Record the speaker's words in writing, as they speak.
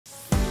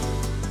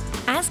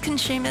As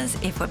consumers,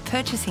 if we're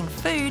purchasing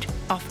food,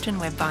 often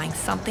we're buying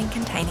something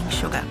containing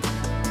sugar.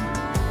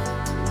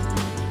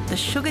 The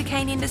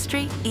sugarcane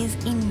industry is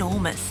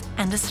enormous,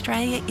 and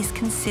Australia is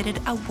considered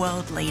a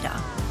world leader.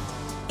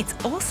 It's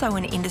also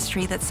an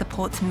industry that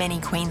supports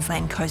many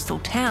Queensland coastal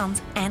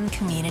towns and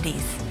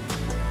communities.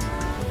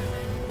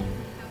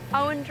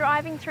 Owen,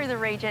 driving through the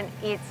region,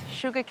 it's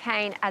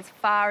sugarcane as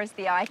far as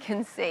the eye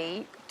can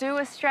see. Do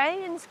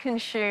Australians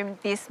consume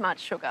this much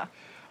sugar?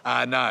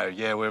 No,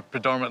 yeah, we're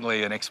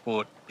predominantly an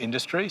export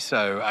industry,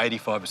 so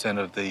 85%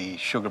 of the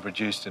sugar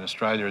produced in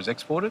Australia is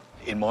exported.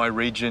 In my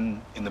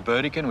region, in the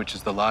Burdekin, which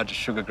is the largest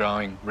sugar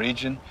growing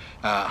region,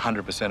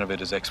 100% of it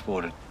is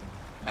exported.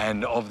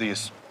 And of the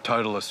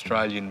total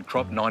Australian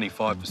crop,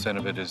 95%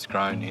 of it is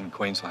grown in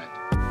Queensland.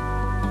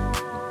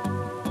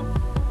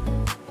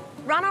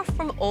 Runoff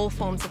from all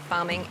forms of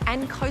farming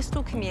and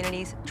coastal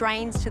communities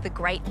drains to the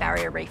Great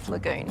Barrier Reef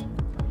Lagoon.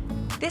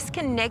 This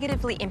can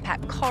negatively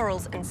impact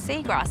corals and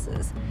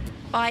seagrasses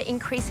by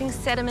increasing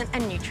sediment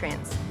and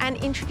nutrients and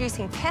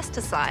introducing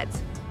pesticides,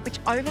 which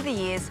over the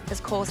years has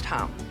caused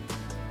harm.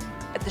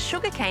 But the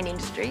sugarcane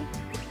industry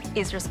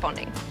is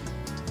responding.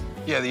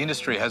 Yeah, the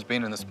industry has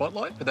been in the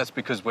spotlight, but that's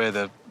because we're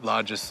the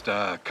largest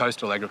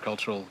coastal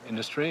agricultural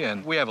industry,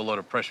 and we have a lot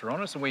of pressure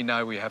on us, and we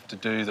know we have to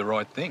do the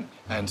right thing.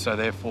 And so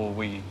therefore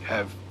we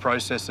have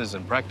processes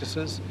and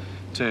practices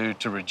to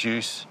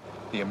reduce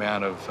the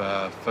amount of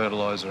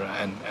fertiliser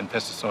and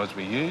pesticides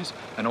we use,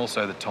 and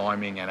also the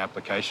timing and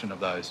application of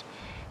those.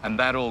 And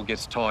that all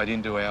gets tied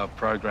into our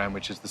program,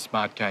 which is the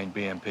Smartcane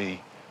BMP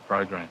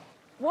program.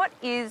 What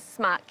is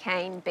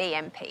Smartcane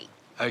BMP?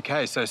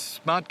 Okay, so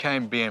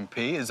Smartcane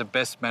BMP is a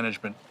best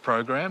management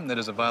program that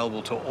is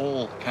available to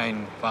all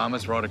cane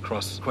farmers right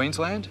across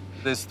Queensland.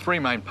 There's three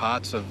main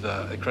parts of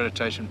the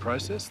accreditation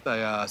process.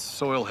 They are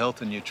soil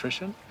health and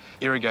nutrition,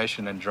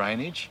 irrigation and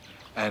drainage,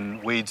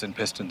 and weeds and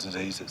pests and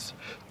diseases.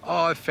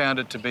 I've found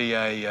it to be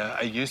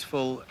a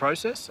useful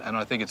process, and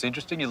I think it's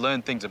interesting. You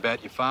learn things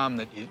about your farm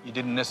that you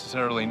didn't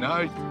necessarily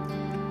know.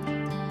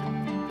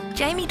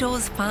 Jamie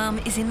Dore's farm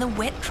is in the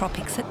wet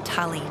tropics at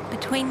Tully,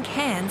 between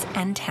Cairns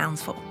and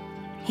Townsville.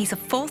 He's a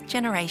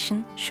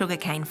fourth-generation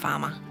sugarcane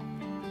farmer.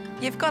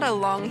 You've got a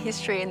long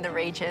history in the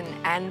region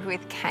and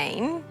with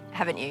cane,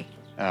 haven't you?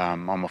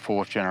 I'm a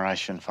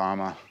fourth-generation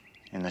farmer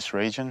in this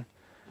region.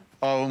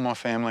 All my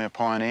family are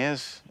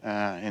pioneers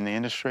in the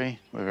industry.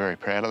 We're very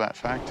proud of that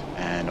fact,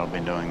 and I've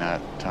been doing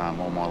that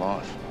all my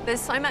life. There's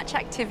so much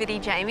activity,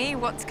 Jamie.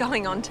 What's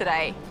going on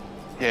today?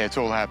 Yeah, it's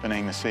all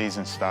happening. The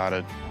season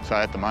started. So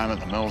at the moment,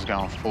 the mill's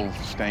going full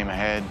steam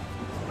ahead.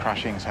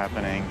 Crushing's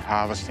happening,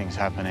 harvesting's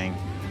happening.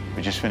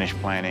 We just finished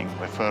planting.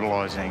 We're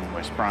fertilising,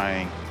 we're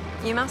spraying.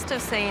 You must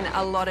have seen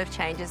a lot of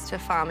changes to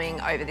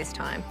farming over this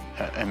time.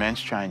 Immense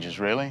changes,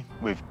 really.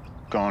 We've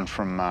gone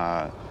from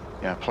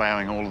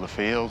ploughing all of the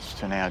fields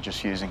to now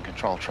just using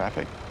controlled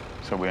traffic.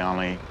 So we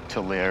only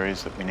till the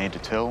areas that we need to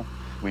till.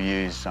 We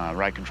use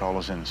rate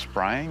controllers in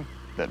spraying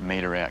that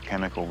meter out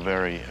chemical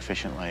very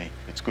efficiently.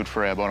 It's good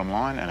for our bottom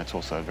line, and it's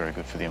also very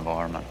good for the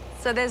environment.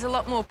 So there's a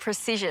lot more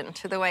precision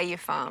to the way you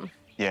farm.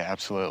 Yeah,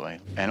 absolutely.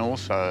 And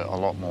also a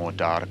lot more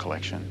data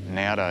collection.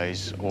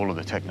 Nowadays, all of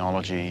the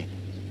technology,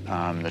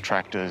 the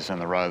tractors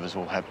and the rovers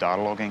will have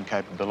data logging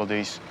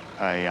capabilities,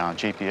 a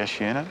GPS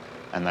unit,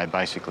 and they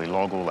basically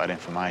log all that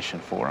information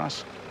for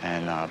us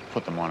and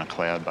put them on a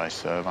cloud-based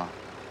server.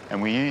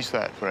 And we use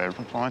that for our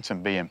compliance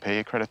and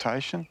BMP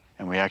accreditation,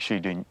 and we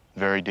actually do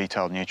very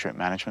detailed nutrient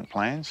management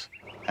plans,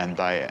 and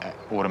they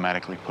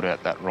automatically put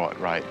out that right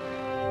rate.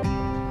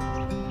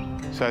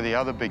 So the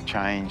other big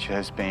change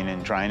has been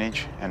in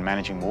drainage and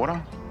managing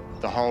water.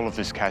 The whole of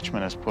this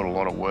catchment has put a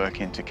lot of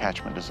work into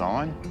catchment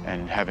design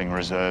and having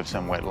reserves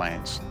and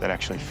wetlands that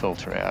actually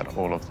filter out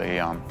all of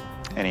the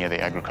any of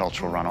the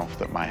agricultural runoff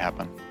that may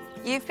happen.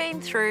 You've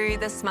been through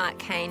the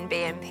Smartcane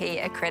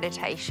BMP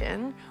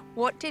accreditation.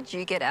 What did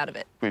you get out of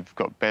it? We've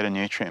got better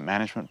nutrient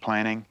management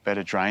planning,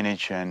 better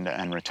drainage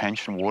and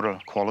retention, water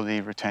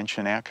quality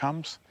retention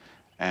outcomes,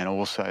 and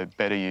also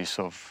better use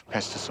of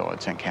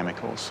pesticides and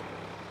chemicals.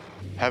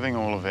 Having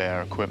all of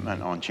our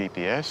equipment on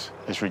GPS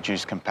has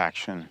reduced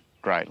compaction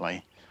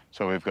greatly.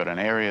 So we've got an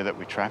area that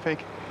we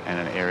traffic and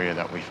an area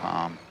that we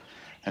farm.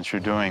 And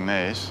through doing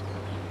this,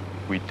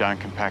 we don't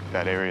compact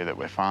that area that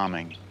we're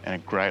farming, and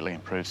it greatly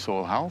improves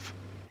soil health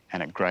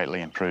and it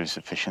greatly improves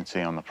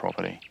efficiency on the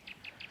property.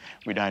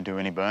 We don't do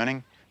any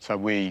burning, so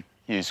we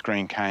use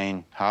green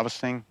cane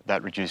harvesting.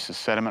 That reduces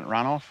sediment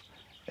runoff.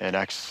 It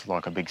acts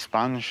like a big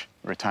sponge,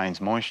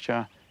 retains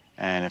moisture,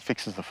 and it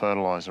fixes the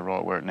fertiliser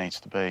right where it needs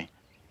to be.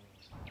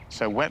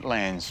 So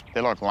wetlands,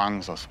 they're like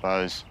lungs, I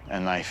suppose,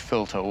 and they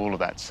filter all of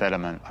that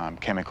sediment,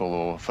 chemical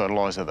or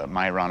fertiliser that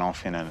may run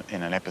off in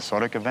an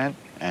episodic event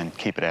and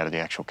keep it out of the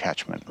actual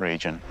catchment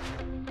region.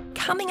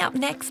 Coming up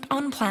next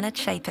on Planet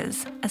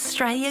Shapers,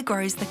 Australia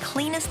grows the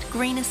cleanest,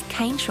 greenest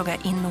cane sugar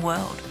in the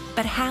world.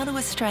 But how do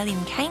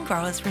Australian cane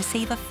growers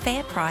receive a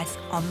fair price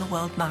on the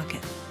world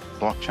market?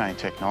 Blockchain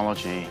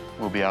technology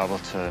will be able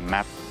to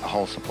map the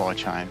whole supply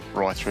chain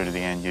right through to the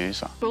end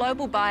user.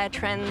 Global buyer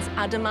trends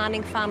are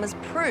demanding farmers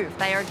prove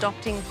they are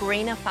adopting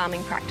greener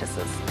farming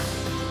practices.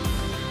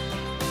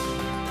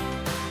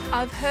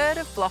 I've heard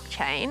of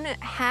blockchain.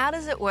 How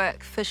does it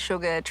work for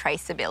sugar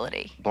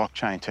traceability?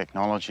 Blockchain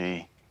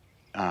technology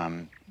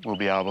will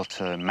be able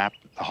to map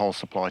the whole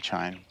supply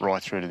chain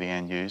right through to the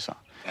end user.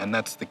 And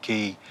that's the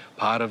key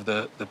part of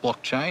the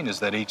blockchain, is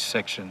that each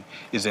section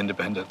is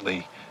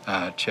independently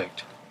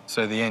checked.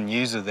 So the end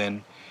user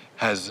then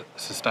has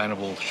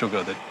sustainable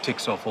sugar that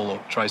ticks off all the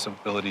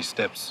traceability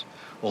steps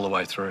all the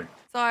way through.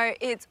 So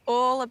it's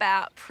all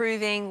about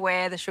proving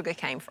where the sugar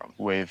came from.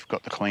 We've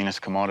got the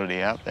cleanest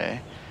commodity out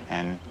there,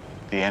 and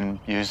the end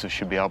user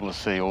should be able to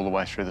see all the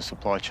way through the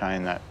supply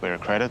chain that we're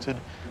accredited,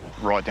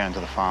 right down to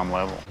the farm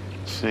level.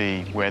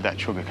 See where that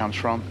sugar comes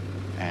from,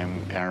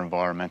 and our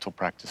environmental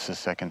practices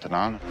second to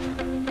none.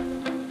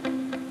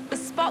 The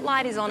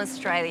spotlight is on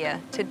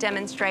Australia to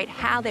demonstrate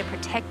how they're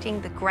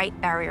protecting the Great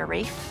Barrier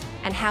Reef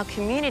and how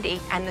community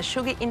and the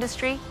sugar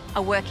industry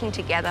are working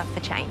together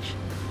for change.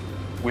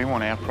 We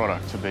want our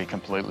product to be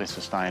completely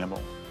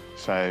sustainable.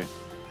 So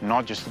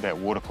not just about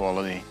water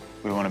quality,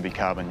 we want to be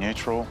carbon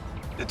neutral.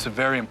 It's a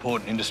very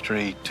important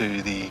industry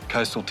to the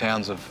coastal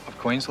towns of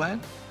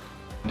Queensland.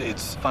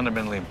 It's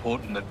fundamentally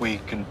important that we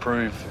can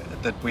prove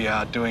that we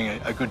are doing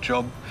a good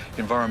job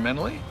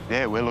environmentally.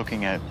 Yeah, we're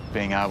looking at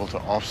being able to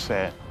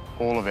offset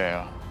all of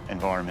our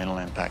environmental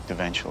impact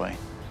eventually.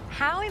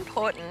 How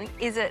important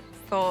is it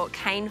for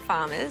cane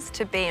farmers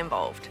to be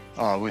involved?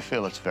 Oh, we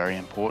feel it's very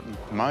important.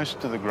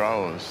 Most of the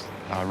growers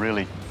are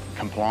really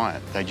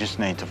compliant. They just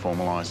need to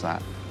formalise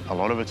that. A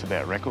lot of it's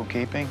about record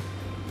keeping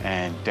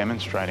and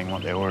demonstrating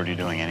what they're already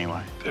doing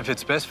anyway. If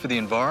it's best for the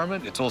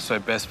environment, it's also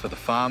best for the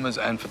farmers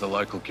and for the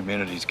local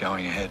communities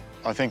going ahead.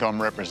 I think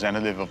I'm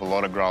representative of a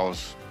lot of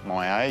growers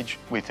my age.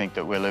 We think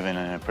that we're living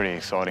in a pretty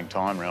exciting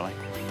time, really.